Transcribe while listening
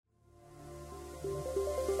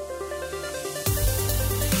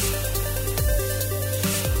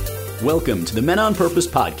Welcome to the Men on Purpose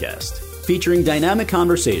podcast, featuring dynamic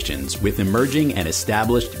conversations with emerging and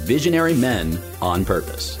established visionary men on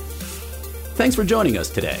purpose. Thanks for joining us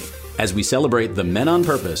today as we celebrate the men on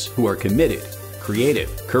purpose who are committed, creative,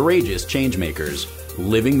 courageous changemakers,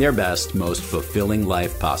 living their best, most fulfilling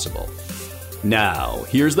life possible. Now,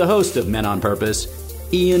 here's the host of Men on Purpose,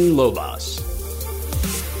 Ian Lobas.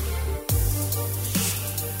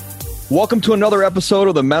 Welcome to another episode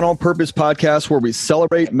of the Men on Purpose podcast, where we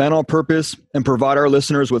celebrate men on purpose and provide our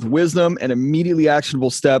listeners with wisdom and immediately actionable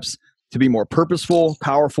steps to be more purposeful,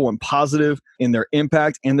 powerful, and positive in their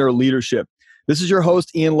impact and their leadership. This is your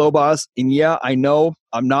host, Ian Lobas. And yeah, I know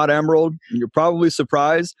I'm not Emerald, and you're probably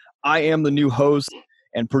surprised. I am the new host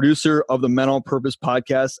and producer of the Men on Purpose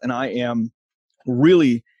podcast, and I am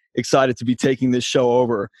really excited to be taking this show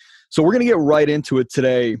over. So we're going to get right into it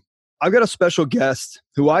today. I've got a special guest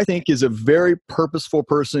who I think is a very purposeful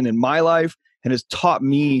person in my life and has taught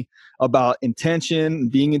me about intention,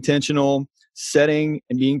 being intentional, setting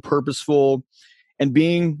and being purposeful, and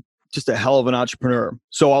being just a hell of an entrepreneur.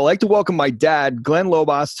 So I'd like to welcome my dad, Glenn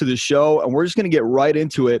Lobas, to the show, and we're just going to get right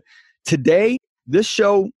into it. Today, this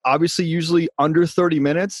show, obviously usually under 30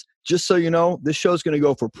 minutes. Just so you know, this show is going to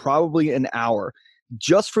go for probably an hour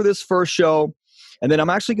just for this first show. And then I'm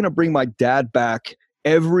actually going to bring my dad back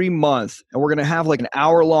every month, and we're going to have like an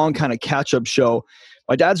hour-long kind of catch-up show.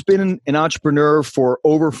 My dad's been an entrepreneur for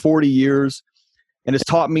over 40 years and has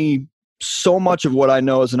taught me so much of what I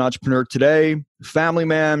know as an entrepreneur today, family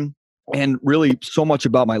man, and really so much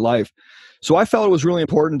about my life. So I felt it was really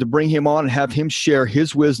important to bring him on and have him share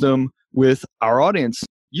his wisdom with our audience,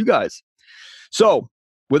 you guys. So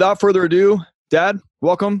without further ado, Dad,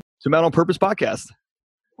 welcome to Men on Purpose podcast.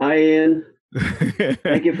 Hi, Ian.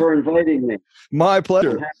 Thank you for inviting me. My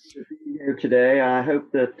pleasure. I'm happy to be here today. I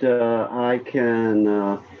hope that I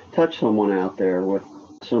can touch someone out there with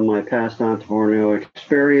some of my past entrepreneurial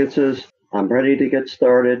experiences. I'm ready to get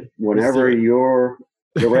started whenever you're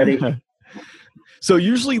ready. So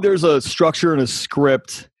usually there's a structure and a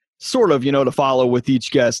script sort of, to follow with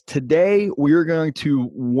each guest. Today, we're going to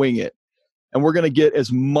wing it, and we're going to get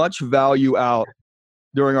as much value out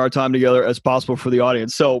during our time together as possible for the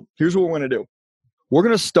audience. So here's what we're going to do. We're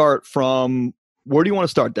going to start from, where do you want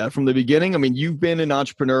to start, Dad? From the beginning? I mean, you've been an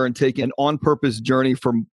entrepreneur and taken an on-purpose journey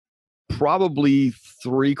from probably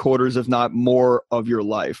 3/4, if not more, of your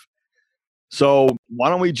life. So why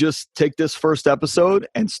don't we just take this first episode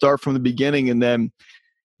and start from the beginning, and then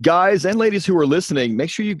guys and ladies who are listening, make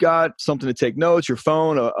sure you got something to take notes, your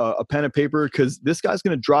phone, a pen and paper, because this guy's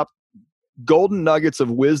going to drop golden nuggets of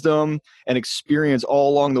wisdom and experience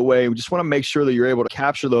all along the way. We just want to make sure that you're able to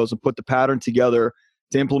capture those and put the pattern together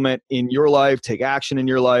to implement in your life, take action in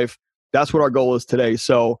your life. That's what our goal is today.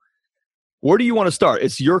 So where do you want to start?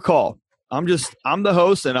 It's your call. I'm the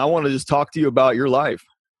host, and I want to just talk to you about your life.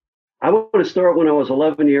 I want to start when I was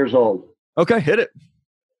 11 years old. Okay, hit it.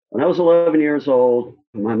 When I was 11 years old,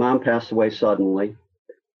 my mom passed away suddenly.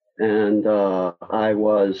 And I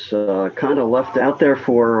was kind of left out there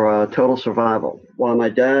for total survival. While my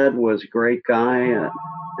dad was a great guy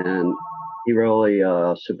and he really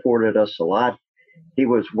supported us a lot, he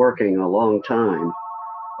was working a long time,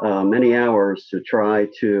 many hours to try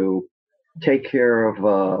to take care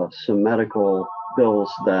of some medical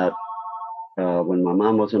bills that when my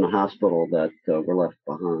mom was in the hospital that were left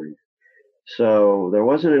behind. So there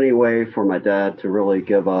wasn't any way for my dad to really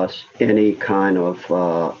give us any kind of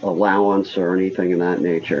allowance or anything of that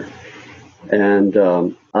nature. And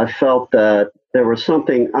I felt that there was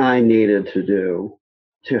something I needed to do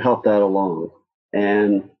to help that along.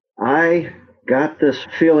 And I got this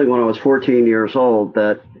feeling when I was 14 years old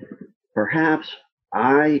that perhaps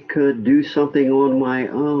I could do something on my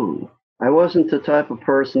own. I wasn't the type of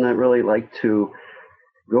person that really liked to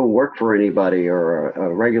go work for anybody or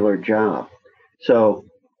a regular job. So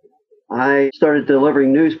I started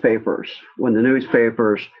delivering newspapers when the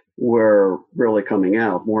newspapers were really coming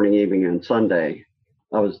out, morning, evening, and Sunday.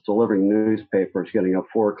 I was delivering newspapers, getting up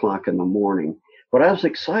 4 o'clock in the morning. But I was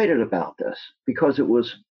excited about this because it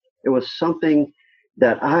was something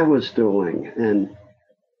that I was doing, and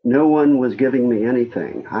no one was giving me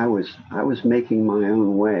anything. I was making my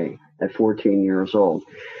own way at 14 years old.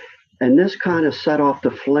 And this kind of set off the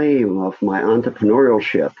flame of my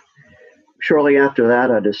entrepreneurship. Shortly after that,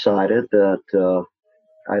 I decided that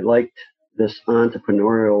I liked this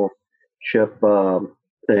entrepreneurship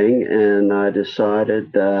thing, and I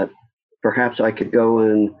decided that perhaps I could go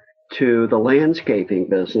into the landscaping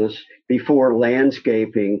business before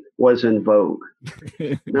landscaping was in vogue.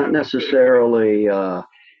 Not necessarily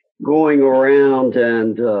going around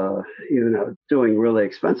and doing really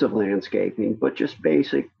expensive landscaping, but just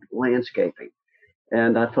basic landscaping.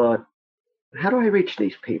 And I thought, how do I reach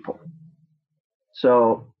these people?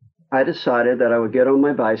 So I decided that I would get on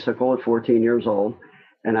my bicycle at 14 years old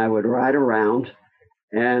and I would ride around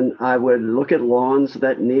and I would look at lawns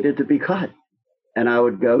that needed to be cut. And I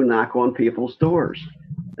would go knock on people's doors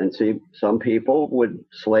and see some people would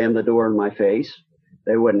slam the door in my face.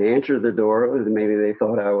 They wouldn't answer the door. Maybe they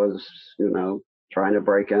thought I was, trying to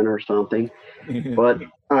break in or something. But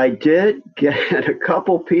I did get a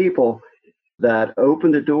couple people that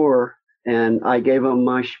opened the door and I gave them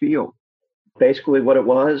my spiel. Basically what it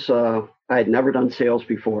was, I had never done sales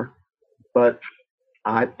before, but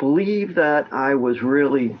I believe that I was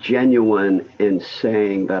really genuine in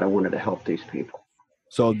saying that I wanted to help these people.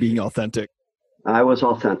 So being authentic. I was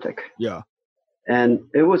authentic. Yeah. And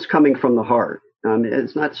it was coming from the heart.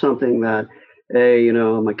 It's not something that, hey,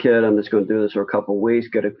 I'm a kid, I'm just going to do this for a couple of weeks,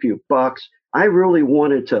 get a few bucks. I really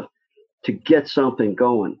wanted to get something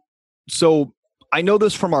going. So I know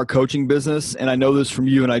this from our coaching business, and I know this from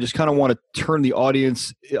you, and I just kind of want to turn the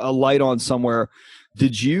audience a light on somewhere.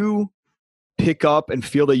 Did you pick up and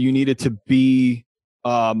feel that you needed to be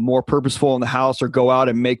more purposeful in the house or go out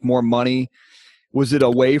and make more money? Was it a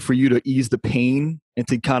way for you to ease the pain and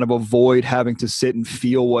to kind of avoid having to sit and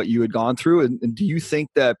feel what you had gone through? And do you think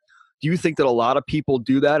that a lot of people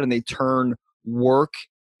do that and they turn work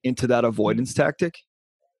into that avoidance tactic?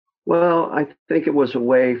 Well, I think it was a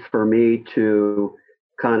way for me to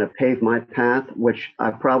kind of pave my path, which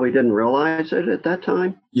I probably didn't realize it at that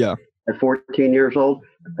time. Yeah. At 14 years old,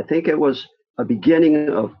 I think it was a beginning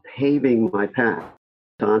of paving my path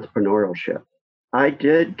to entrepreneurship. I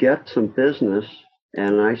did get some business,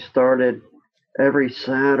 and I started every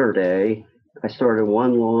Saturday. I started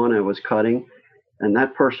one lawn I was cutting, and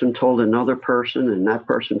that person told another person, and that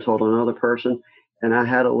person told another person, and I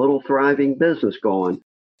had a little thriving business going,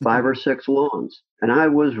 5 or 6 lawns, and I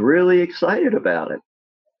was really excited about it.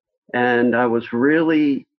 And I was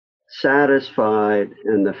really satisfied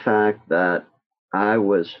in the fact that I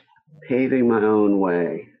was paving my own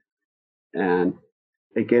way, and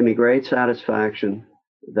it gave me great satisfaction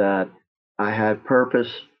that I had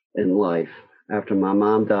purpose in life. After my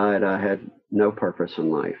mom died, I had no purpose in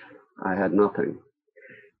life. I had nothing.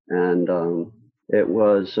 And it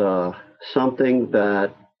was something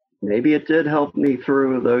that maybe it did help me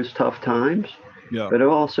through those tough times, but it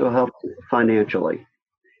also helped financially.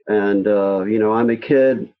 And, I'm a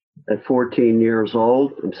kid at 14 years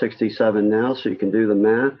old. I'm 67 now, so you can do the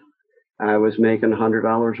math. I was making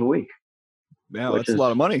 $100 a week. Man, that's a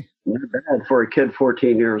lot of money. Not bad for a kid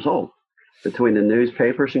 14 years old, between the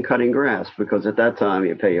newspapers and cutting grass, because at that time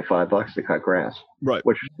you pay you $5 to cut grass. Right.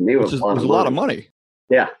 Which to me was a lot of money.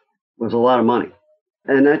 Yeah, it was a lot of money.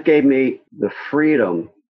 And that gave me the freedom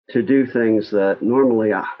to do things that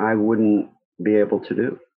normally I wouldn't be able to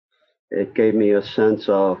do. It gave me a sense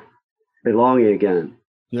of belonging again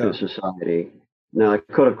to society. Now, I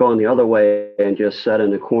could have gone the other way and just sat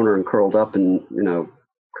in the corner and curled up and,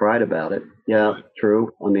 cried about it. Yeah,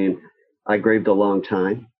 true. I mean, I grieved a long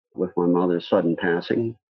time with my mother's sudden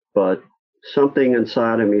passing, but something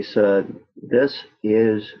inside of me said, this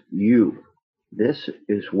is you. This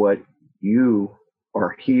is what you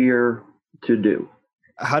are here to do.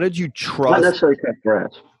 How did you trust? Not necessarily cut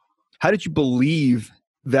grass. How did you believe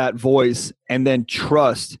that voice and then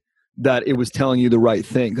trust that it was telling you the right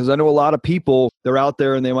thing? Because I know a lot of people, they're out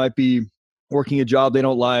there and they might be working a job they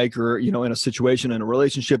don't like, or, in a situation, in a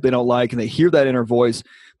relationship they don't like, and they hear that inner voice,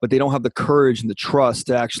 but they don't have the courage and the trust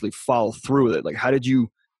to actually follow through with it. Like, how did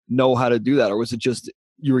you know how to do that? Or was it just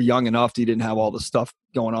you were young enough that you didn't have all the stuff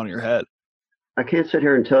going on in your head? I can't sit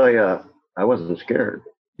here and tell you I wasn't scared.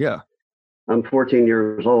 Yeah. I'm 14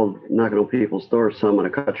 years old, knocking on people's doors, so I'm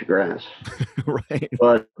going to cut your grass. Right.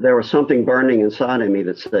 But there was something burning inside of me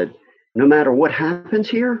that said, no matter what happens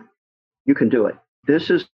here, you can do it.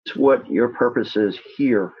 This is what your purpose is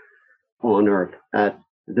here on earth at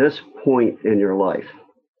this point in your life.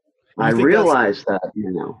 I realized that,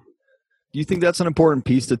 Do you think that's an important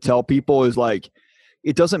piece to tell people is like,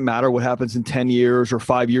 it doesn't matter what happens in 10 years or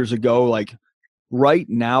 5 years ago, like right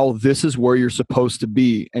now, this is where you're supposed to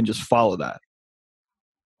be, and just follow that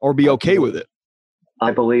or be okay with it.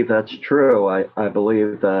 I believe that's true. I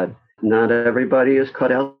believe that not everybody is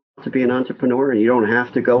cut out to be an entrepreneur, and you don't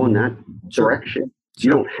have to go in that direction. You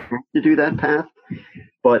don't have to do that path.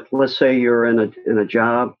 But let's say you're in a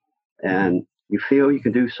job and you feel you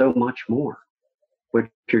can do so much more, but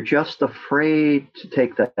you're just afraid to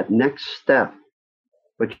take that next step.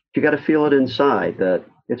 But you got to feel it inside that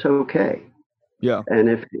it's okay. Yeah. And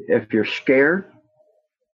if you're scared,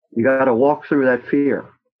 you got to walk through that fear.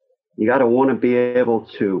 You got to want to be able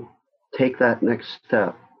to take that next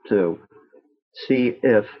step to see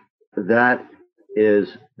if that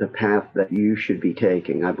is the path that you should be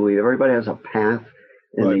taking. I believe everybody has a path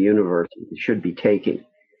in the universe you should be taking.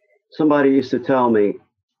 Somebody used to tell me,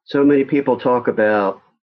 so many people talk about,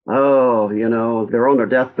 oh, they're on their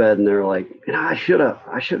deathbed and they're like, I should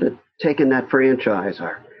have taken that franchise,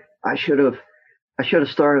 or I should have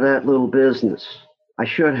started that little business. I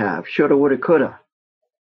shoulda, woulda, coulda.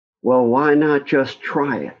 Well, why not just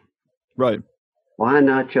try it? Right. Why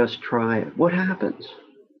not just try it? What happens?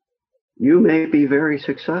 You may be very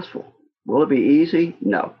successful. Will it be easy?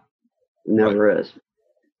 No, it never is.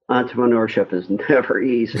 Entrepreneurship is never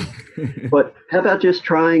easy. But how about just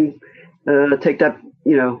trying, take that,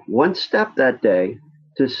 one step that day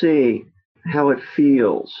to see how it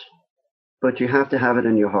feels. But you have to have it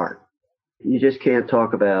in your heart. You just can't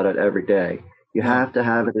talk about it every day. You have to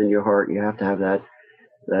have it in your heart. You have to have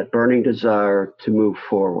that burning desire to move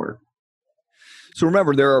forward. So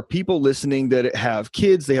remember, there are people listening that have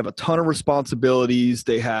kids, they have a ton of responsibilities,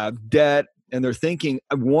 they have debt, and they're thinking,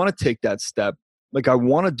 I want to take that step. Like, I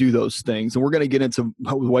want to do those things. And we're going to get into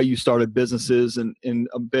the way you started businesses in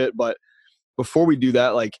a bit. But before we do that,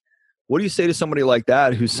 like, what do you say to somebody like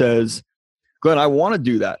that who says, Glenn, I want to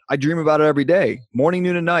do that. I dream about it every day, morning,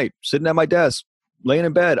 noon, and night, sitting at my desk, laying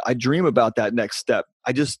in bed. I dream about that next step.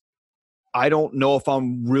 I don't know if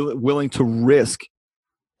I'm really willing to risk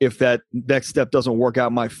if that next step doesn't work out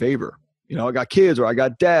in my favor. I got kids, or I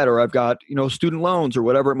got debt, or I've got, student loans, or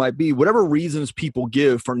whatever it might be, whatever reasons people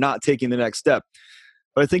give for not taking the next step.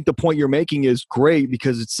 But I think the point you're making is great,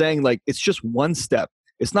 because it's saying, like, it's just one step.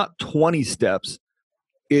 It's not 20 steps.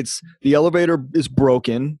 It's the elevator is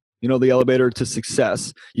broken, the elevator to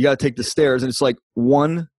success. You got to take the stairs, and it's like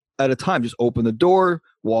one at a time. Just open the door,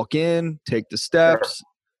 walk in, take the steps,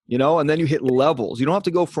 and then you hit levels. You don't have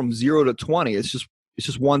to go from 0 to 20. It's just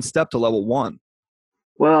one step to level 1.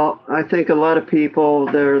 Well, I think a lot of people,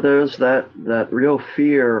 there's that real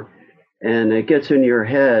fear, and it gets in your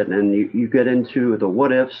head, and you get into the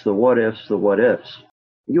what ifs. You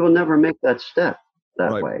will never make that step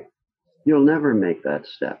that way. You'll never make that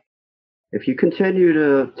step. If you continue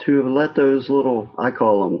to let those little, I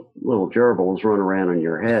call them little gerbils, run around in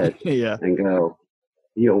your head and go,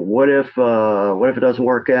 what if it doesn't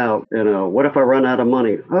work out? What if I run out of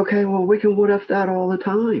money? Okay, well, we can what if that all the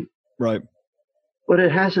time. Right. But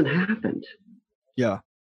it hasn't happened. Yeah.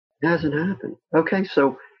 It hasn't happened. Okay,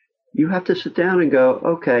 so you have to sit down and go,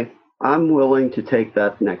 okay, I'm willing to take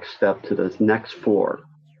that next step to the next 4.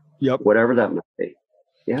 Yep. Whatever that might be.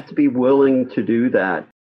 You have to be willing to do that.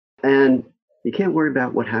 And you can't worry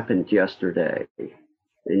about what happened yesterday.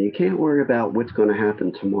 And you can't worry about what's going to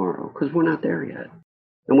happen tomorrow, because we're not there yet.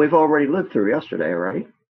 And we've already lived through yesterday, right?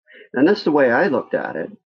 And that's the way I looked at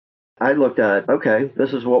it. I looked at, okay,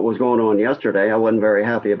 this is what was going on yesterday. I wasn't very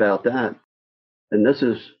happy about that. And this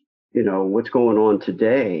is, what's going on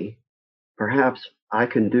today. Perhaps I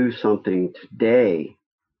can do something today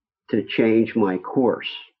to change my course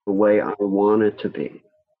the way I want it to be.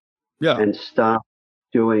 Yeah. And stop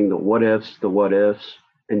doing the what ifs,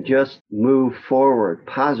 and just move forward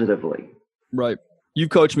positively. Right. You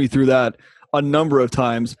coached me through that a number of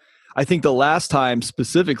times. I think the last time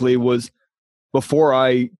specifically was before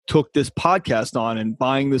I took this podcast on and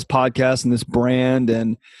buying this podcast and this brand.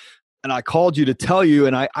 And I called you to tell you,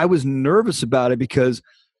 and I was nervous about it because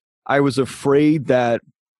I was afraid that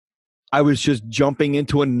I was just jumping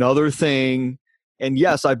into another thing. And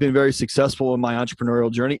yes, I've been very successful in my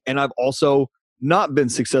entrepreneurial journey, and I've also not been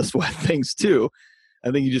successful at things too.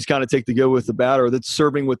 I think you just kind of take the good with the bad, or that's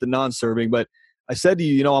serving with the non-serving. But I said to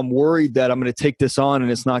you, I'm worried that I'm going to take this on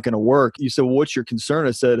and it's not going to work. You said, well, what's your concern?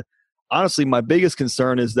 I said, honestly, my biggest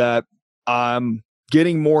concern is that I'm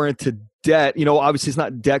getting more into debt. Obviously it's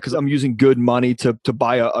not debt because I'm using good money to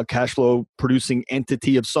buy a cash flow producing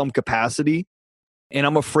entity of some capacity. And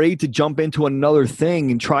I'm afraid to jump into another thing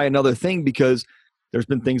and try another thing because there's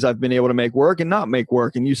been things I've been able to make work and not make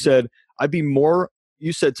work. And you said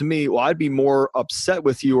to me, well, I'd be more upset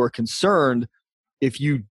with you or concerned if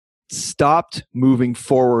you stopped moving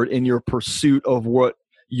forward in your pursuit of what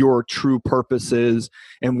your true purpose is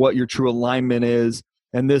and what your true alignment is.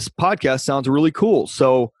 And this podcast sounds really cool.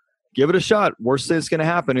 So give it a shot. Worst thing that's going to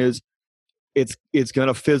happen is it's going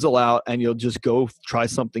to fizzle out and you'll just go try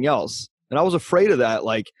something else. And I was afraid of that.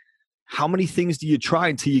 Like, how many things do you try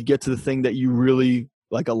until you get to the thing that you really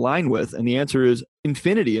align with? And the answer is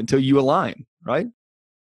infinity until you align, right?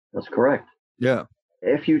 That's correct. Yeah.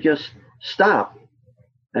 If you just stop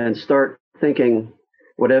and start thinking,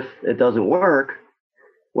 what if it doesn't work?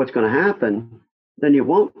 What's going to happen? Then you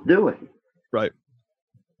won't do it. Right.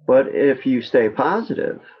 But if you stay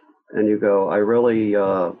positive and you go, I really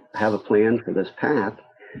have a plan for this path,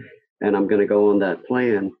 and I'm going to go on that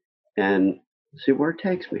plan and see where it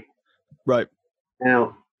takes me. Right.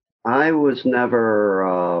 Now, I was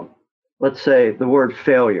never, let's say the word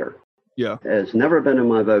failure has never been in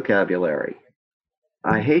my vocabulary.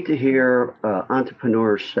 I hate to hear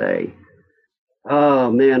entrepreneurs say,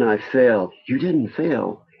 oh man, I failed. You didn't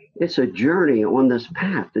fail. It's a journey on this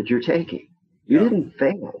path that you're taking. You didn't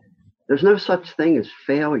fail. There's no such thing as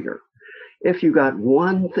failure. If you got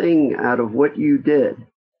one thing out of what you did,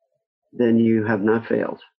 then you have not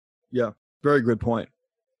failed. Yeah, very good point.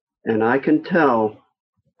 And I can tell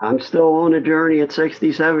I'm still on a journey at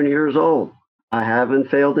 67 years old. I haven't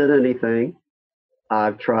failed at anything.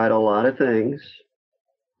 I've tried a lot of things,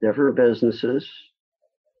 different businesses,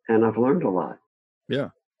 and I've learned a lot. Yeah.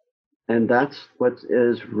 And that's what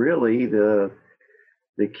is really the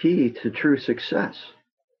key to true success,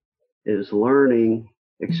 is learning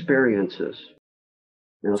experiences.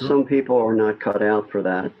 Now, some people are not cut out for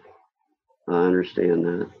that. I understand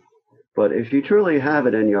that. But if you truly have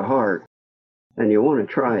it in your heart and you want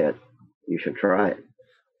to try it, you should try it.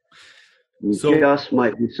 You just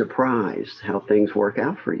might be surprised how things work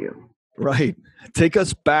out for you. Right. Take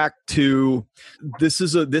us back to this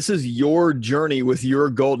is your journey with your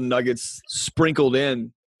golden nuggets sprinkled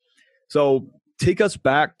in. So take us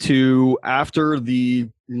back to after the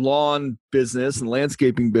lawn business and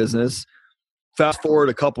landscaping business. Fast forward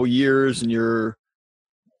a couple years and you're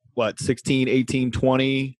 16, 18,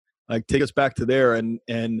 20. Like, take us back to there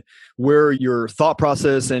and where your thought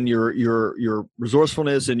process and your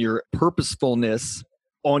resourcefulness and your purposefulness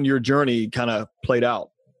on your journey kind of played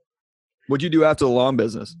out. What'd you do after the lawn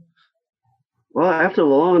business? Well, after the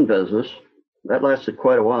lawn business, that lasted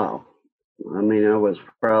quite a while. I mean, I was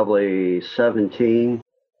probably 17,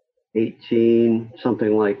 18,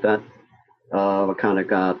 something like that. I kind of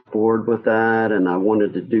got bored with that, and I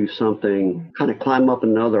wanted to do something, kind of climb up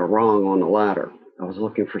another rung on the ladder. I was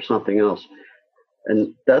looking for something else.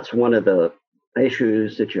 And that's one of the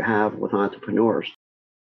issues that you have with entrepreneurs.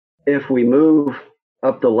 If we move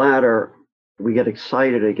up the ladder, we get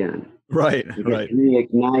excited again. Right, we get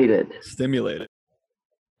reignited. Stimulated.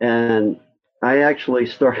 And I actually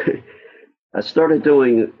started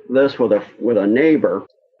doing this with a neighbor.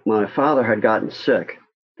 My father had gotten sick,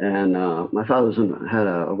 and my father had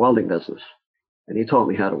a welding business, and he taught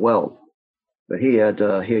me how to weld. But he had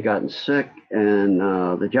gotten sick, and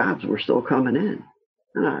the jobs were still coming in.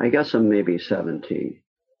 And I guess I'm maybe 17.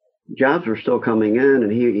 Jobs were still coming in,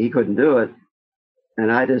 and he couldn't do it.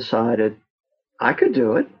 And I decided I could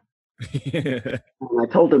do it. And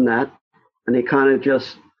I told him that, and he kind of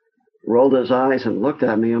just rolled his eyes and looked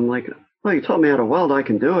at me. I'm like, well, you taught me how to weld. I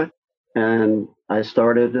can do it. And I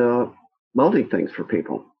started welding things for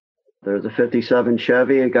people. There's a 57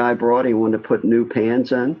 Chevy a guy brought. He wanted to put new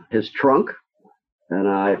pans in his trunk. And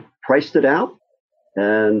I priced it out.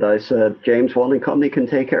 And I said, James Welding Company can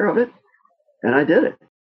take care of it. And I did it.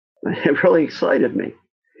 It really excited me.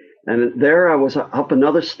 And there I was up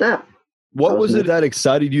another step. What was it that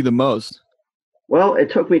excited you the most? Well, it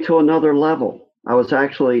took me to another level. I was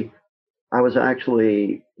actually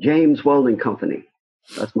James Welding Company.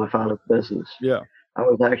 That's my father's business. Yeah. I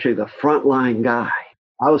was actually the frontline guy.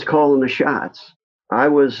 I was calling the shots. I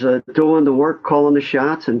was doing the work, calling the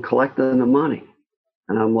shots, and collecting the money.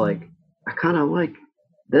 And I'm like, I kind of like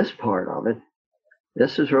this part of it.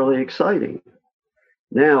 This is really exciting.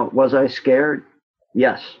 Now, was I scared?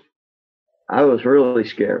 Yes. I was really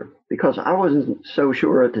scared because I wasn't so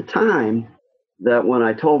sure at the time that when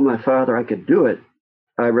I told my father I could do it,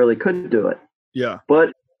 I really could do it. Yeah.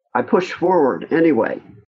 But I pushed forward anyway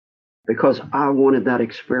because I wanted that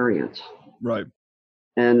experience. Right.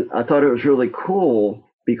 And I thought it was really cool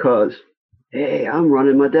because, hey, I'm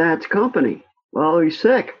running my dad's company. Well, he's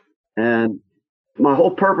sick. And my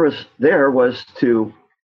whole purpose there was to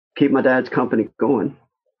keep my dad's company going,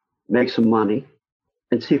 make some money,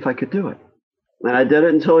 and see if I could do it. And I did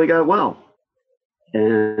it until he got well.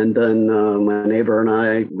 And then my neighbor and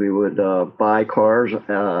I, we would buy cars.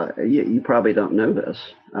 You probably don't know this.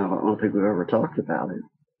 I don't think we've ever talked about it.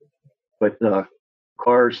 But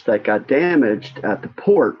cars that got damaged at the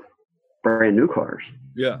port, brand new cars.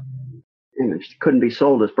 Yeah. Damaged, couldn't be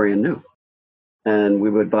sold as brand new. And we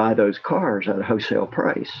would buy those cars at a wholesale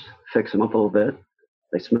price, fix them up a little bit.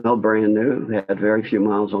 They smelled brand new. They had very few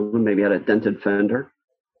miles on them. Maybe had a dented fender.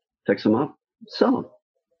 Fix them up, sell them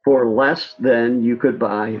for less than you could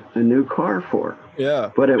buy a new car for. Yeah.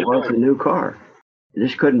 But it was a new car. It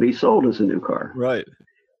just couldn't be sold as a new car. Right.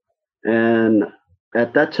 And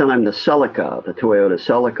at that time, the Celica, the Toyota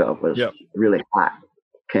Celica was really hot,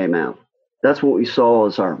 came out. that's what we saw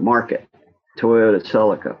as our market. Toyota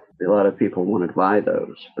Celica. A lot of people wanted to buy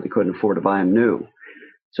those, but they couldn't afford to buy them new.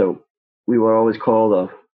 So we would always call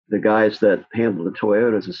the guys that handled the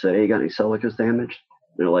Toyotas and say, hey, you got any Celicas damaged?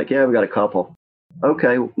 They're like, yeah, we got a couple.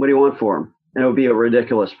 Okay, what do you want for them? And it would be a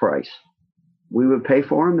ridiculous price. We would pay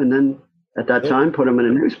for them, and then at that time, put them in a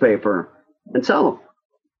newspaper and sell them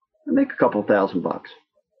and make a couple $1,000.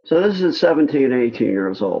 So this is 17, 18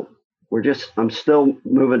 years old. I'm still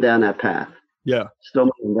moving down that path. Yeah. Still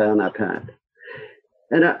moving down that path.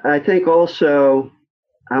 And I think also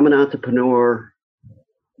I'm an entrepreneur.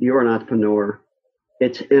 You're an entrepreneur.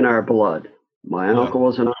 It's in our blood. My uncle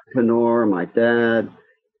was an entrepreneur. My dad,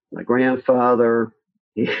 my grandfather,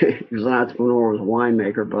 he was an entrepreneur, was a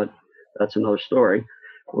winemaker, but that's another story.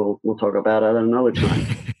 We'll talk about it another time.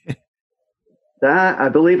 I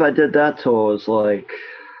believe I did that till I was like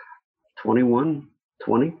 21,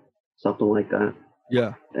 20, something like that.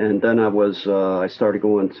 Yeah. And then I started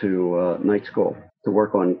going to night school to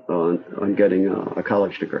work on getting a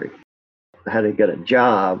college degree. I had to get a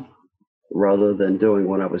job rather than doing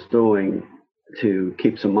what I was doing to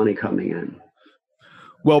keep some money coming in.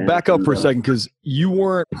 Well, back up for a second, because you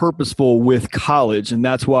weren't purposeful with college, and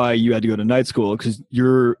that's why you had to go to night school, because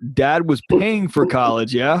your dad was paying for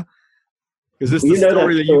college, yeah? Because this is the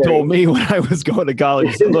story that you told me when I was going to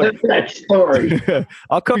college. So look, that story.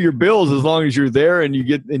 I'll cover your bills as long as you're there and you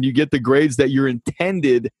get the grades that you're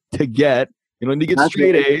intended to get. You don't need to get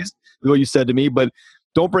straight A's, is what you said to me, but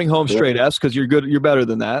don't bring home straight F's, because you're good. You're better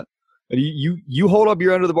than that. You hold up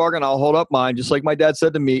your end of the bargain, I'll hold up mine. Just like my dad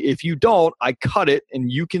said to me, if you don't, I cut it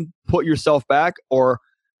and you can put yourself back. Or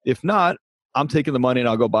if not, I'm taking the money and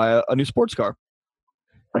I'll go buy a new sports car.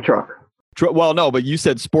 A truck. Well, no, but you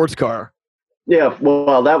said sports car. Yeah,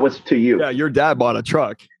 well, that was to you. Yeah, your dad bought a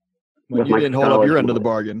truck. When you didn't hold up your end of the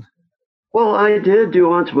bargain. Well, I did do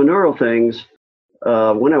entrepreneurial things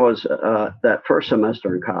when I was that first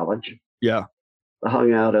semester in college. Yeah. I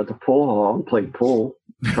hung out at the pool hall and played pool,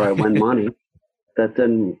 try to win money. That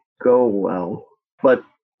didn't go well, but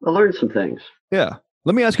I learned some things. Yeah.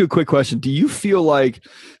 Let me ask you a quick question. Do you feel like,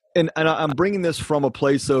 and I'm bringing this from a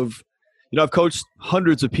place of, I've coached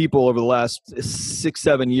hundreds of people over the last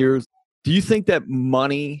 6-7 years. Do you think that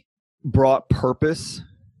money brought purpose?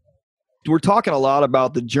 We're talking a lot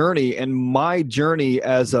about the journey, and my journey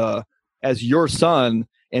as your son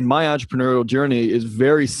and my entrepreneurial journey is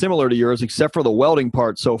very similar to yours, except for the welding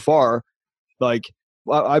part so far. Like,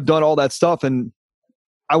 I've done all that stuff, and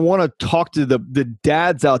I want to talk to the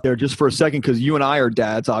dads out there just for a second, because you and I are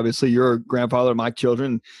dads. Obviously, you're a grandfather of my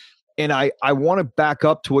children. And I want to back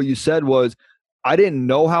up to what you said was, I didn't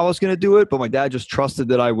know how I was going to do it, but my dad just trusted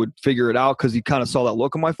that I would figure it out because he kind of saw that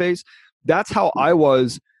look on my face. That's how I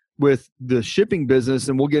was with the shipping business,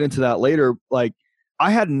 and we'll get into that later. Like, I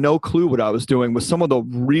had no clue what I was doing with some of the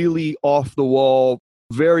really off-the-wall,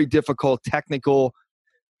 very difficult technical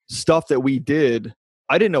stuff that we did.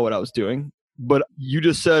 I didn't know what I was doing, but you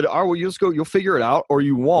just said, "Oh, well, you just go. You'll figure it out, or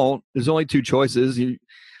you won't." There's only two choices.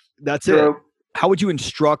 That's it. How would you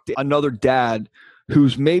instruct another dad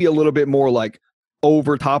who's maybe a little bit more like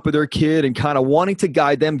over top of their kid and kind of wanting to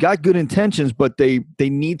guide them, got good intentions, but they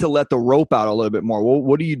need to let the rope out a little bit more? Well,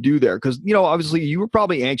 what do you do there? Because, obviously you were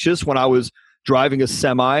probably anxious when I was driving a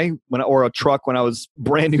semi or a truck when I was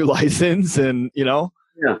brand new license, and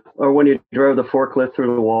Yeah, or when you drove the forklift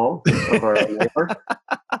through the wall of our neighbor.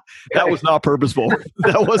 That was not purposeful.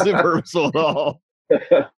 That wasn't purposeful at all.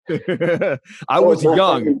 I was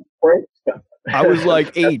young. I was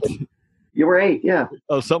like 8. You were 8, yeah.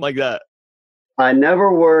 Oh, something like that. I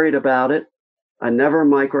never worried about it. I never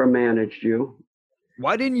micromanaged you.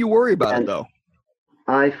 Why didn't you worry about it, though?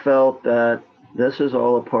 I felt that this is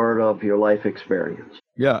all a part of your life experience.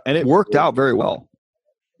 Yeah, and it worked out very well.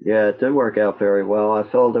 Yeah, it did work out very well. I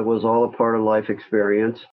felt it was all a part of life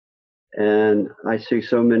experience. And I see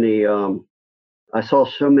so many, I saw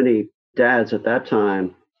so many dads at that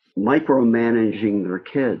time micromanaging their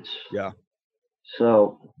kids. Yeah.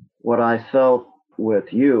 So what I felt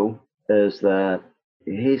with you is that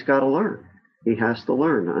he's got to learn. He has to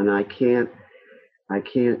learn. And I can't,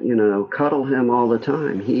 cuddle him all the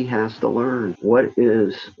time. He has to learn, what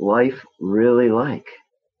is life really like?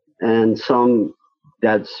 And some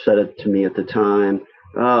dads said it to me at the time,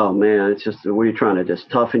 "Oh man, it's just, what are you trying to just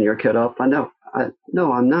toughen your kid up?" No,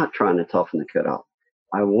 I'm not trying to toughen the kid up.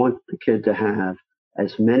 I want the kid to have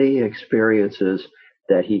as many experiences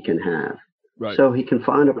that he can have. Right. So he can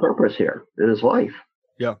find a purpose here in his life.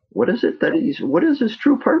 Yeah. What is his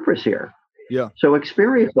true purpose here? Yeah. So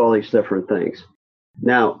experience all these different things.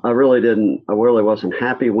 Now, I really wasn't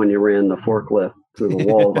happy when you ran the forklift through the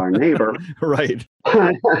wall of our neighbor. Right.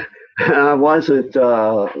 I wasn't,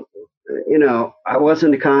 I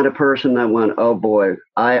wasn't the kind of person that went, oh boy,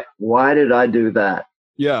 why did I do that?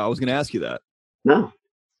 Yeah, I was going to ask you that. No.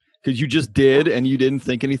 Because you just did and you didn't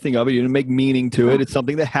think anything of it. You didn't make meaning to it. It's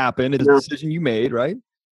something that happened. It's a decision you made, right?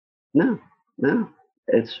 No.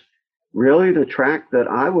 It's really the track that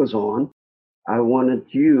I was on. I wanted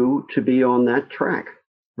you to be on that track.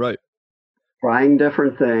 Right. Trying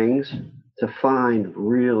different things to find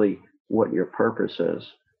really what your purpose is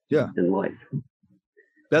in life.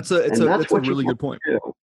 That's a really good point.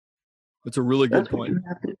 It's a really good point. What you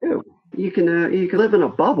have to do. You can live in a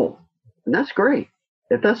bubble, and that's great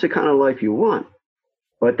if that's the kind of life you want.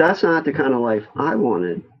 But that's not the kind of life I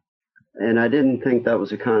wanted, and I didn't think that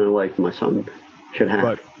was the kind of life my son should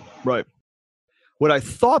have. Right. What I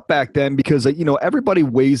thought back then, because everybody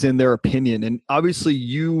weighs in their opinion, and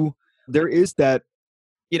obviously there is that,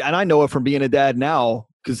 and I know it from being a dad now,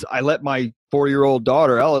 because I let my 4-year-old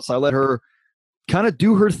daughter Ellis, I let her kind of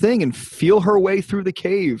do her thing and feel her way through the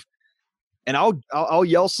cave. And I'll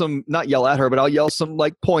yell not yell at her, but I'll yell some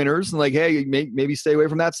like pointers and like, hey, maybe stay away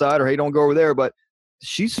from that side, or hey, don't go over there. But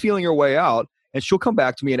she's feeling her way out, and she'll come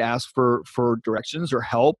back to me and ask for directions or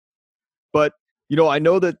help. But I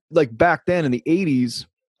know that like back then in the 80s,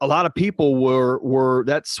 a lot of people were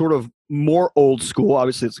that sort of more old school.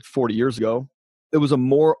 Obviously, it's like 40 years ago. It was a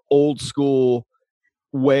more old school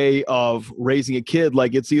way of raising a kid.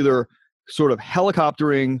 Like it's either sort of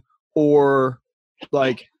helicoptering or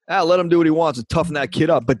like, let him do what he wants and toughen that kid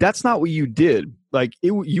up. But that's not what you did. Like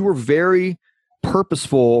you were very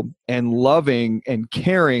purposeful and loving and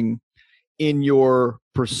caring in your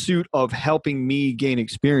pursuit of helping me gain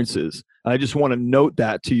experiences. I just want to note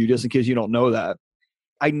that to you just in case you don't know that.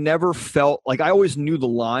 I never felt like I always knew the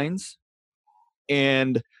lines.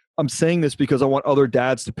 And I'm saying this because I want other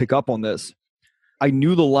dads to pick up on this. I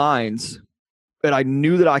knew the lines, and I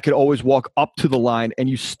knew that I could always walk up to the line and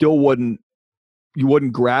you still wouldn't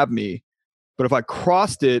grab me. But if I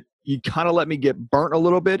crossed it, you'd kind of let me get burnt a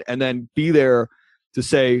little bit and then be there to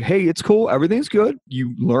say, hey, it's cool. Everything's good.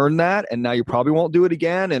 You learned that. And now you probably won't do it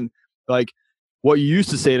again. And like what you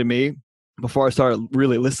used to say to me before I started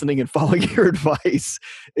really listening and following your advice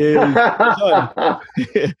is,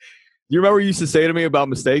 you remember what you used to say to me about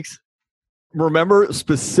mistakes? Remember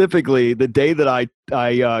specifically the day that I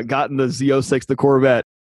got in the Z06, the Corvette,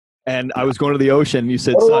 and I was going to the ocean, and you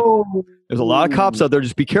said, son, there's a lot of cops out there.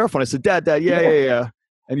 Just be careful. And I said, Dad, yeah.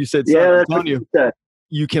 And you said, son, I'm telling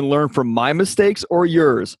you can learn from my mistakes or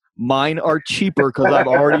yours. Mine are cheaper because I've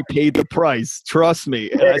already paid the price. Trust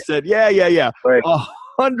me. And I said, yeah. Right.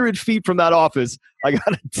 100 feet from that office, I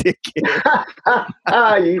got a ticket.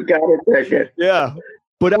 You got a ticket. Yeah.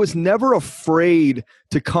 But I was never afraid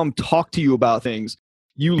to come talk to you about things.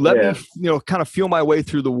 You let me, kind of feel my way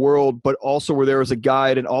through the world, but also were there as a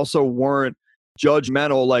guide and also weren't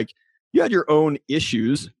judgmental. Like you had your own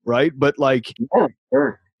issues, right? But like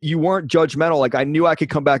you weren't judgmental. Like I knew I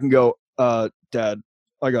could come back and go, Dad,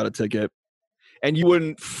 I got a ticket. And you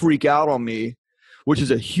wouldn't freak out on me, which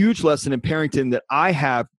is a huge lesson in parenting that I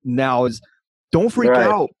have now is don't freak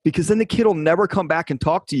out, because then the kid will never come back and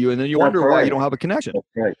talk to you. And then you wonder why you don't have a connection. That's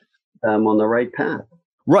right. I'm on the right path.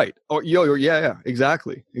 Right. Oh, yeah.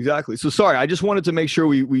 Exactly. So sorry. I just wanted to make sure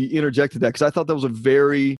we interjected that because I thought that was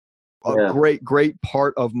a great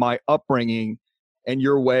part of my upbringing and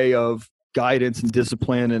your way of guidance and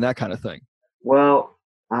discipline and that kind of thing. Well,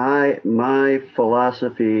 my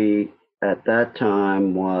philosophy at that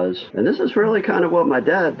time was, and this is really kind of what my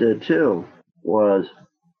dad did too, was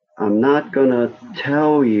I'm not going to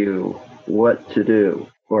tell you what to do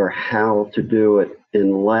or how to do it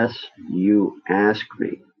unless you ask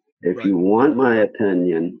me. If you want my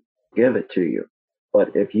opinion, give it to you.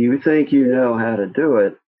 But if you think you know how to do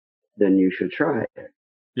it, then you should try it.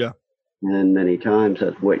 Yeah. And many times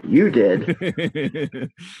that's what you did.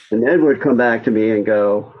 And Ed would come back to me and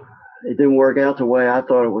go, it didn't work out the way I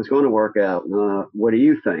thought it was going to work out. What do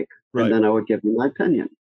you think? Right. And then I would give you my opinion.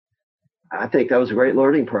 I think that was a great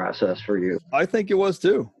learning process for you. I think it was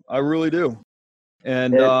too. I really do.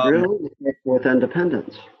 And it really with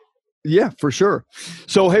independence. Yeah, for sure.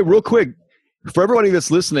 So, hey, real quick, for everybody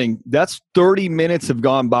that's listening, that's 30 minutes have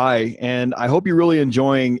gone by, and I hope you're really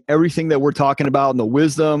enjoying everything that we're talking about and the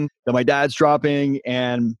wisdom that my dad's dropping.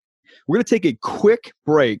 And we're going to take a quick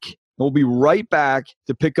break, and we'll be right back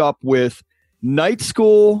to pick up with night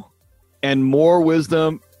school and more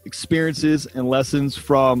wisdom, experiences, and lessons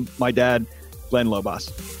from my dad, Glenn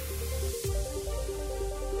Lobos.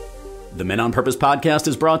 The Men on Purpose podcast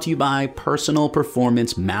is brought to you by Personal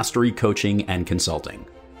Performance Mastery Coaching and Consulting.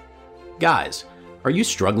 Guys, are you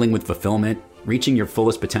struggling with fulfillment, reaching your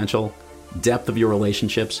fullest potential? depth of your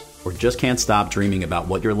relationships, or just can't stop dreaming about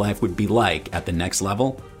what your life would be like at the next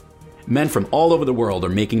level? Men from all over the world are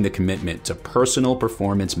making the commitment to personal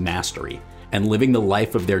performance mastery and living the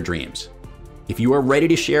life of their dreams. If you are ready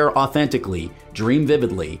to share authentically, dream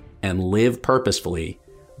vividly, and live purposefully,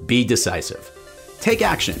 be decisive. Take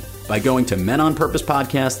action by going to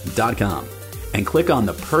menonpurposepodcast.com and click on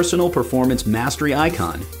the Personal Performance Mastery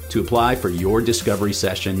icon to apply for your discovery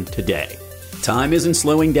session today. Time isn't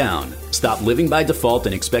slowing down. Stop living by default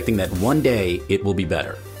and expecting that one day it will be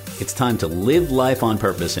better. It's time to live life on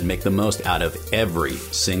purpose and make the most out of every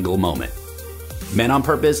single moment. Men on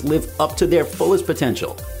Purpose live up to their fullest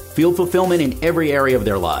potential, feel fulfillment in every area of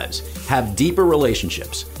their lives, have deeper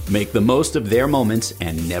relationships, make the most of their moments,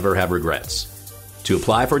 and never have regrets. To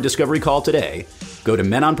apply for a discovery call today, go to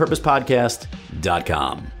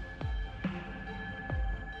menonpurposepodcast.com.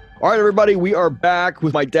 All right, everybody, we are back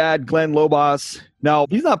with my dad, Glenn Lobos. Now,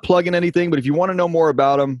 he's not plugging anything, but if you want to know more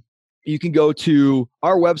about him, you can go to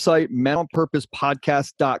our website,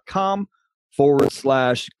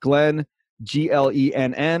 menonpurposepodcast.com/Glenn, Glenn.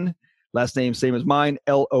 Last name, same as mine,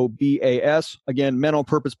 Lobas. Again,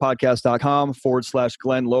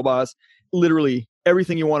 menonpurposepodcast.com/Glenn Lobos. Literally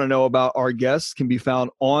everything you want to know about our guests can be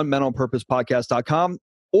found on menonpurposepodcast.com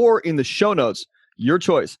or in the show notes, your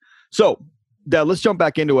choice. So, Dad, let's jump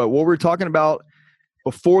back into it. What we were talking about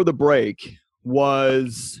before the break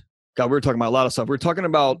was, God, we were talking about a lot of stuff. We were talking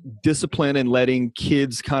about discipline and letting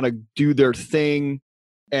kids kind of do their thing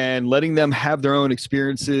and letting them have their own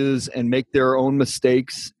experiences and make their own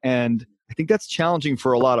mistakes. And I think that's challenging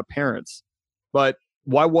for a lot of parents. But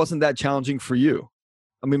why wasn't that challenging for you?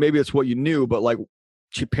 I mean, maybe it's what you knew, but like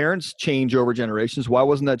parents change over generations. Why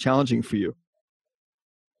wasn't that challenging for you?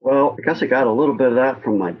 Well, I guess I got a little bit of that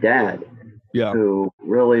from my dad. Yeah. Who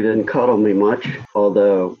really didn't cuddle me much,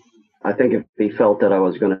 although I think if he felt that I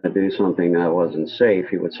was going to do something that wasn't safe,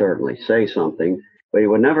 he would certainly say something, but he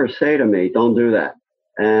would never say to me, don't do that.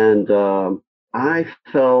 And I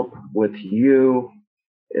felt with you,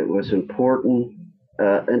 it was important,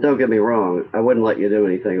 and don't get me wrong, I wouldn't let you do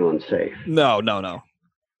anything unsafe. No.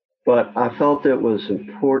 But I felt it was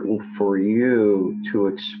important for you to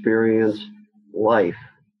experience life,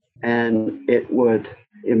 and it would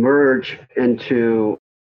emerge into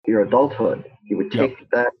your adulthood. You would take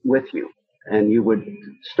that with you, and you would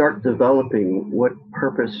start developing what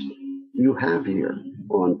purpose you have here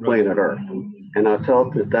on planet Earth. And I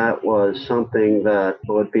felt that that was something that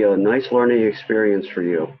would be a nice learning experience for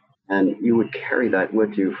you, and you would carry that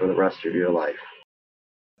with you for the rest of your life.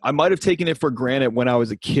 I might have taken it for granted when I was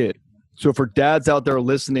a kid. So for dads out there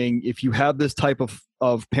listening, if you have this type of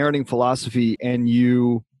parenting philosophy and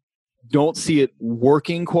you don't see it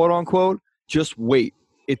working, quote unquote, just wait.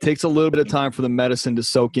 It takes a little bit of time for the medicine to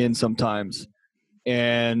soak in sometimes.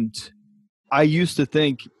 And I used to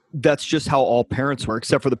think that's just how all parents were,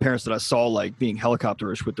 except for the parents that I saw like being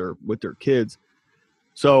helicopterish with their kids.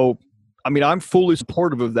 So, I mean, I'm fully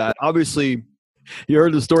supportive of that. Obviously, you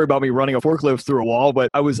heard the story about me running a forklift through a wall, but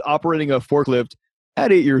I was operating a forklift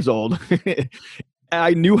at 8 years old.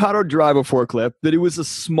 I knew how to drive a forklift, but it was a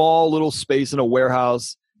small little space in a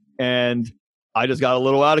warehouse, and I just got a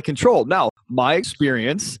little out of control. Now, my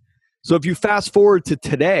experience, so if you fast forward to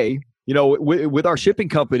today, you know, with our shipping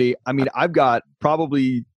company, I mean, I've got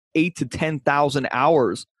probably 8,000 to 10,000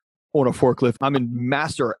 hours on a forklift. I'm in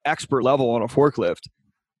master expert level on a forklift.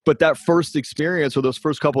 But that first experience, or those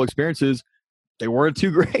first couple experiences, they weren't too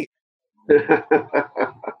great.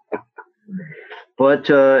 But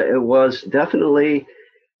it was definitely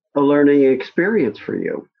a learning experience for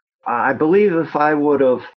you. I believe if I would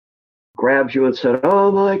have grabbed you and said,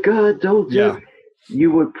 oh my God, don't do it,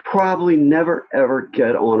 you would probably never, ever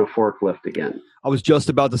get on a forklift again. I was just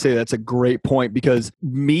about to say that's a great point, because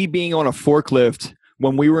me being on a forklift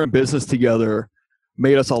when we were in business together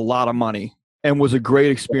made us a lot of money and was a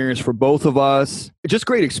great experience for both of us. Just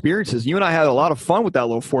great experiences. You and I had a lot of fun with that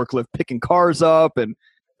little forklift, picking cars up. And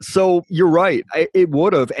so you're right. It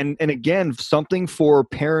would have. And again, something for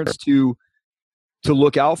parents to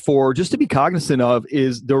look out for, just to be cognizant of,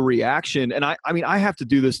 is the reaction. And I mean, I have to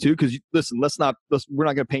do this too, because listen, we're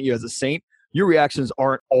not going to paint you as a saint. Your reactions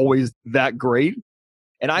aren't always that great.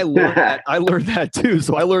 And I learned that. I learned that too.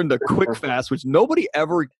 So I learned the quick fast, which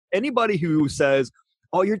anybody who says,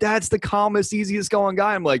 oh, your dad's the calmest, easiest going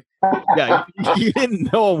guy. I'm like, yeah, you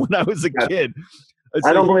didn't know him when I was a kid.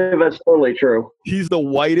 I don't believe that's totally true. He's the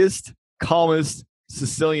whitest, calmest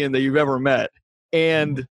Sicilian that you've ever met.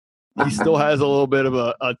 And he still has a little bit of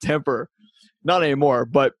a temper. Not anymore,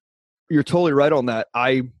 but you're totally right on that.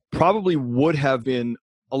 I probably would have been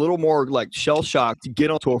a little more like shell shocked to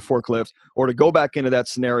get onto a forklift or to go back into that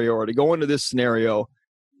scenario or to go into this scenario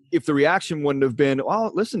if the reaction wouldn't have been,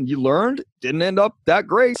 well, listen, you learned, didn't end up that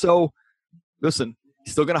great. So listen,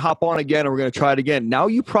 still going to hop on again and we're going to try it again. Now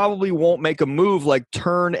you probably won't make a move like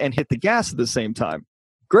turn and hit the gas at the same time.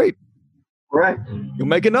 Great. Right. You'll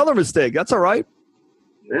make another mistake. That's all right.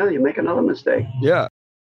 Yeah, you make another mistake. Yeah.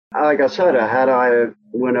 Like I said, I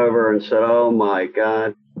went over and said, oh my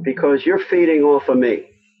God, because you're feeding off of me.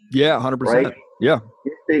 Yeah, 100%. Right? Yeah.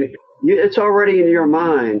 It's already in your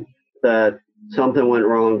mind that something went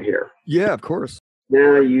wrong here. Yeah, of course.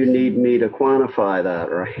 Now you need me to quantify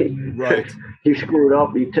that, right? Right. You screwed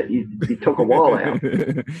up. You took a wall out.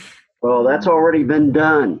 Well, that's already been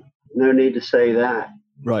done. No need to say that.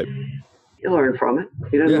 Right. You learn from it.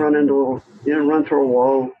 You didn't you didn't run through a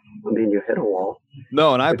wall. I mean, you hit a wall.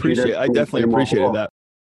 No, and I definitely appreciated that.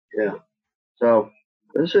 Yeah. So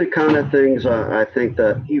those are the kind of things I think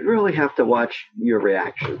that you really have to watch your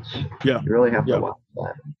reactions. Yeah. You really have to watch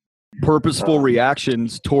that. Purposeful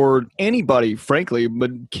reactions toward anybody, frankly,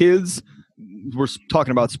 but kids we're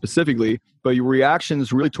talking about specifically, but your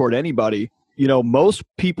reactions really toward anybody. You know, most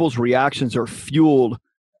people's reactions are fueled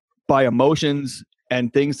by emotions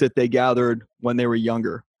and things that they gathered when they were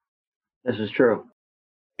younger. This is true.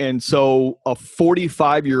 And so a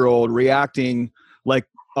 45-year-old reacting like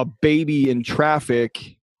a baby in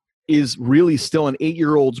traffic is really still an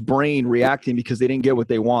 8-year-old's brain reacting because they didn't get what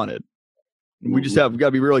they wanted. We got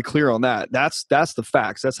to be really clear on that. That's the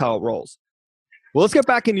facts. That's how it rolls. Well, let's get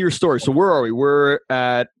back into your story. So where are we?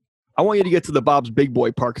 I want you to get to the Bob's Big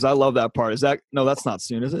Boy part because I love that part. No, that's not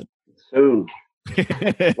soon, is it? Soon.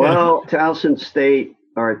 Well, Towson State,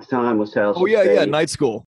 or at the time was Towson State. Oh, yeah, yeah, night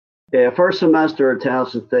school. Yeah, first semester at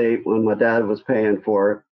Towson State when my dad was paying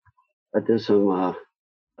for it, I did a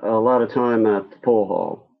lot of time at the pool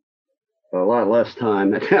hall. A lot less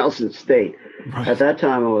time at Towson State. Right. At that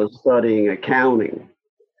time, I was studying accounting.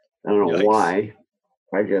 I don't know why.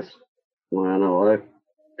 I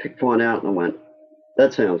picked one out and I went,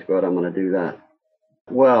 that sounds good. I'm going to do that.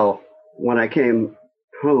 Well, when I came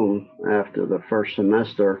home after the first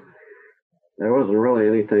semester, there wasn't really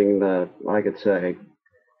anything that I could say.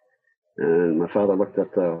 And my father looked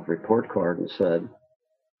at the report card and said,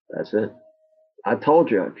 that's it. I told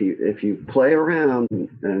you, if you play around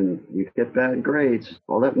and you get bad grades,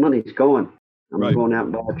 all that money's going. I'm going out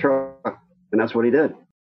and buy a truck. And that's what he did.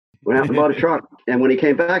 Went out and bought a truck. And when he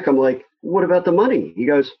came back, I'm like, what about the money? He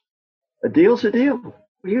goes, a deal's a deal.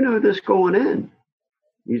 You know this going in.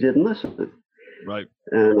 You didn't listen. Right.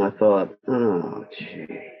 And I thought, oh,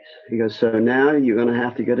 jeez. He goes, so now you're going to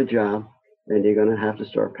have to get a job and you're going to have to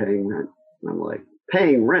start paying rent. And I'm like,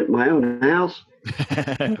 paying rent in my own house?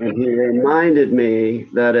 And he reminded me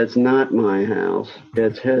that it's not my house,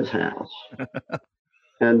 it's his house.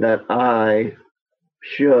 And that I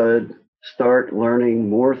should start learning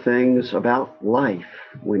more things about life.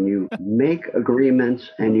 When you make agreements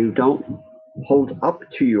and you don't hold up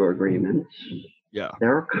to your agreements,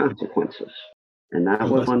 there are consequences. And that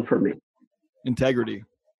was one for me. Integrity.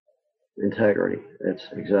 That's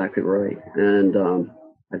exactly right. And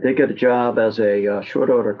I did get a job as a short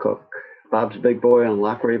order cook. Bob's Big Boy on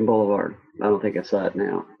Lock Raven Boulevard. I don't think it's that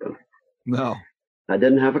now. But no. I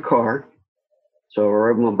didn't have a car, so I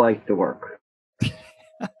rode my bike to work,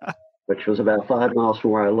 which was about 5 miles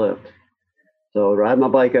from where I lived. So I ride my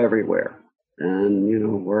bike everywhere.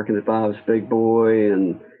 And, working at Bob's Big Boy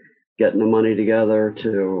and getting the money together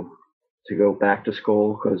to go back to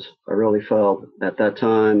school, because I really felt at that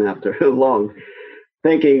time, after a long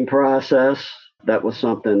thinking process, that was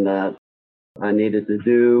something that I needed to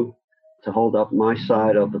do to hold up my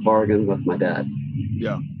side of the bargain with my dad.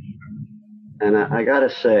 Yeah. And I got to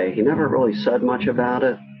say, he never really said much about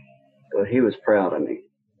it, but he was proud of me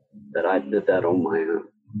that I did that on my own.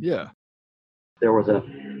 Yeah. There was a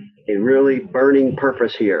really burning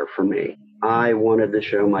purpose here for me. I wanted to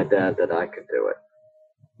show my dad that I could do it.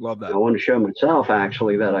 Love that. I wanted to show myself,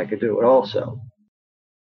 actually, that I could do it also.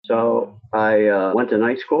 So I went to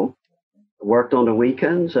night school, worked on the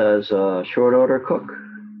weekends as a short order cook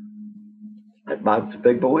at Bob's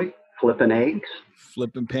Big Boy, flipping eggs.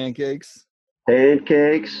 Flipping pancakes. I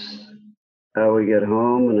would get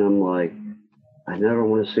home and I'm like, I never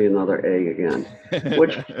want to see another egg again.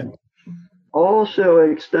 Which also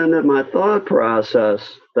extended my thought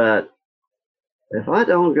process that if I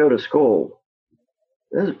don't go to school,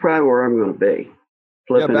 this is probably where I'm going to be.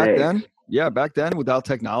 Flipping eggs. Back then, without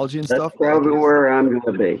technology and That's stuff. That's probably where I'm going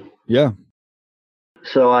to be. Yeah.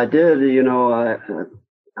 So I did,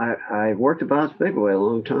 I worked at Bob's Big Boy a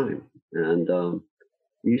long time, and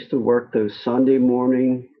used to work those Sunday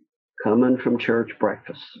morning coming from church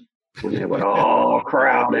breakfast when they would all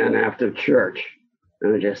crowd in after church.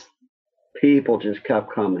 And people just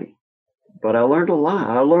kept coming. But I learned a lot.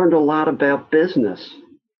 I learned a lot about business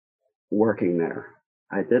working there.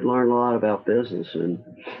 I did learn a lot about business, and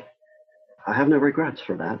I have no regrets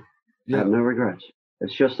for that. Yeah. I have no regrets.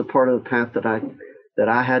 It's just a part of the path that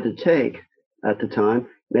I had to take at the time.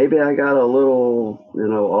 Maybe I got a little,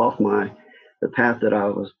 off the path that I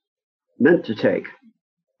was meant to take,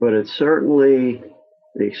 but it's certainly,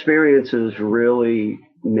 the experiences really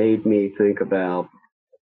made me think about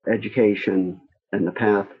education and the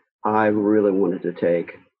path I really wanted to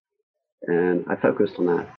take. And I focused on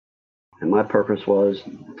that. And my purpose was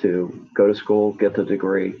to go to school, get the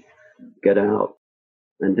degree, get out,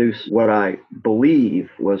 and do what I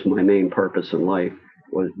believe was my main purpose in life,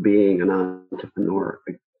 was being an entrepreneur.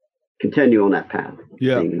 Continue on that path.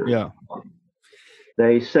 Yeah.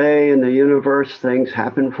 They say in the universe, things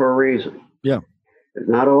happen for a reason. Yeah. It's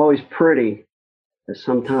not always pretty. There's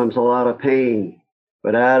sometimes a lot of pain.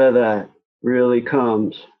 But out of that really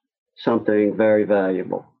comes something very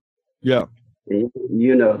valuable. Yeah.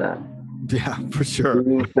 You know that. Yeah, for sure.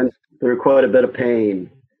 You've been through quite a bit of pain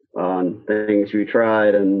on things you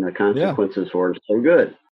tried, and the consequences weren't so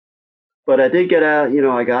good. But I did get out,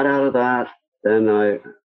 I got out of that. Then I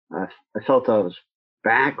felt I was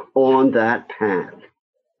back on that path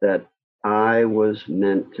that I was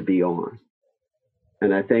meant to be on.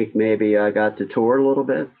 And I think maybe I got to tour a little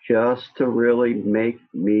bit just to really make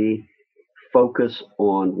me focus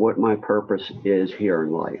on what my purpose is here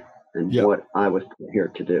in life and what I was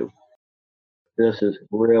here to do. This is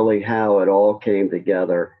really how it all came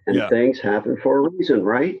together. And things happen for a reason,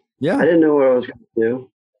 right? Yeah. I didn't know what I was going to do.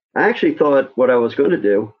 I actually thought what I was going to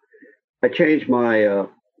do, I changed my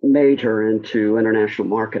major into international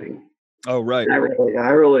marketing. Oh, right. I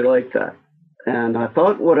really liked that. And I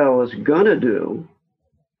thought what I was going to do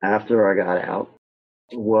after I got out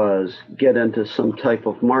was get into some type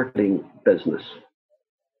of marketing business.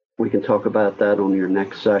 We can talk about that on your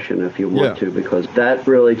next session if you want to, because that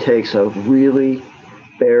really takes a really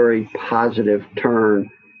very positive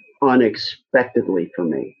turn unexpectedly for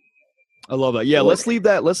me. I love that. Yeah, let's leave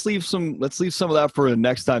some of that for the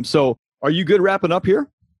next time. So, are you good wrapping up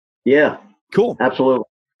here? Yeah. Cool. Absolutely.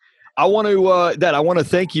 I want to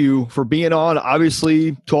thank you for being on.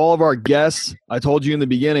 Obviously, to all of our guests, I told you in the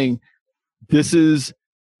beginning, this is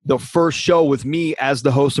the first show with me as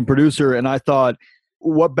the host and producer, and I thought,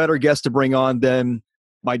 what better guest to bring on than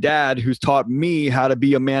my dad, who's taught me how to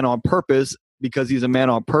be a man on purpose, because he's a man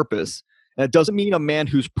on purpose. And it doesn't mean a man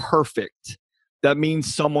who's perfect. That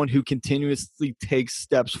means someone who continuously takes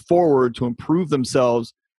steps forward to improve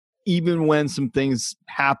themselves, even when some things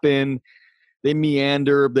happen, they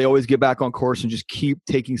meander, they always get back on course and just keep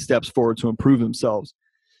taking steps forward to improve themselves.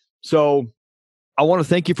 So I want to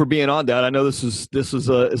thank you for being on, Dad. I know this is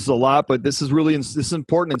a lot, but this is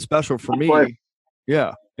important and special for me.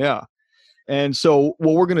 Yeah. And so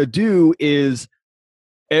what we're going to do is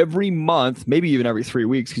every month, maybe even every 3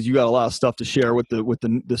 weeks, because you got a lot of stuff to share with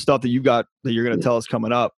the stuff that you got that you're going to tell us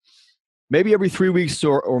coming up. Maybe every 3 weeks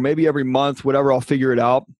or maybe every month, whatever, I'll figure it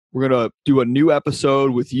out. We're going to do a new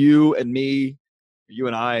episode with you and me, you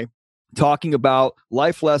and I, talking about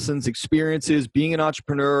life lessons, experiences, being an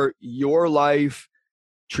entrepreneur, your life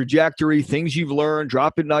trajectory, things you've learned,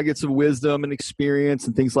 dropping nuggets of wisdom and experience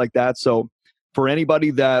and things like that. So for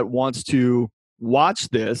anybody that wants to watch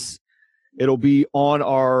this, it'll be on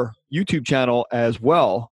our YouTube channel as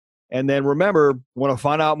well. And then remember, want to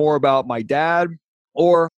find out more about my dad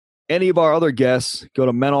or any of our other guests, go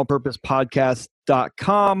to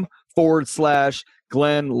menonpurposepodcast.com/Glenn Lobas,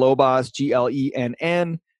 GLENN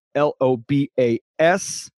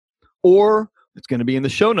LOBAS, or it's going to be in the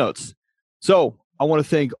show notes. So I want to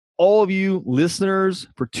thank all of you listeners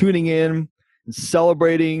for tuning in and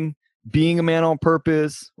celebrating being a man on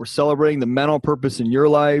purpose. We're celebrating the men on purpose in your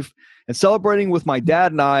life and celebrating with my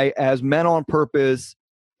dad and I as men on purpose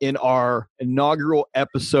in our inaugural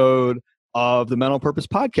episode of the Men on Purpose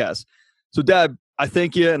podcast. So, Dad, I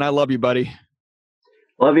thank you and I love you, buddy.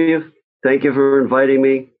 Love you. Thank you for inviting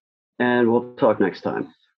me, and we'll talk next time.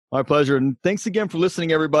 My pleasure. And thanks again for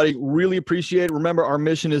listening, everybody. Really appreciate it. Remember, our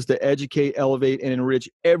mission is to educate, elevate, and enrich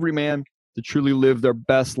every man to truly live their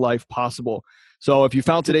best life possible. So if you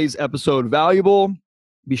found today's episode valuable,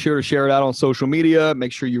 be sure to share it out on social media.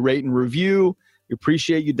 Make sure you rate and review. We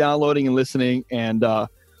appreciate you downloading and listening. And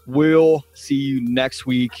we'll see you next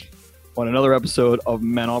week on another episode of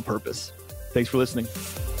Men on Purpose. Thanks for listening.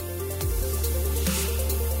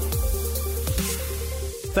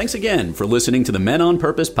 Thanks again for listening to the Men on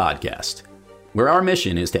Purpose podcast. where our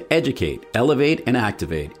mission is to educate, elevate, and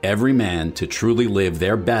activate every man to truly live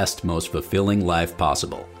their best, most fulfilling life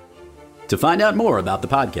possible. To find out more about the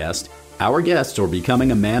podcast, our guests, or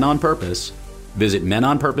becoming a man on purpose, visit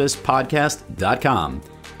menonpurposepodcast.com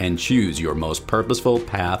and choose your most purposeful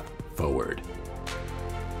path forward.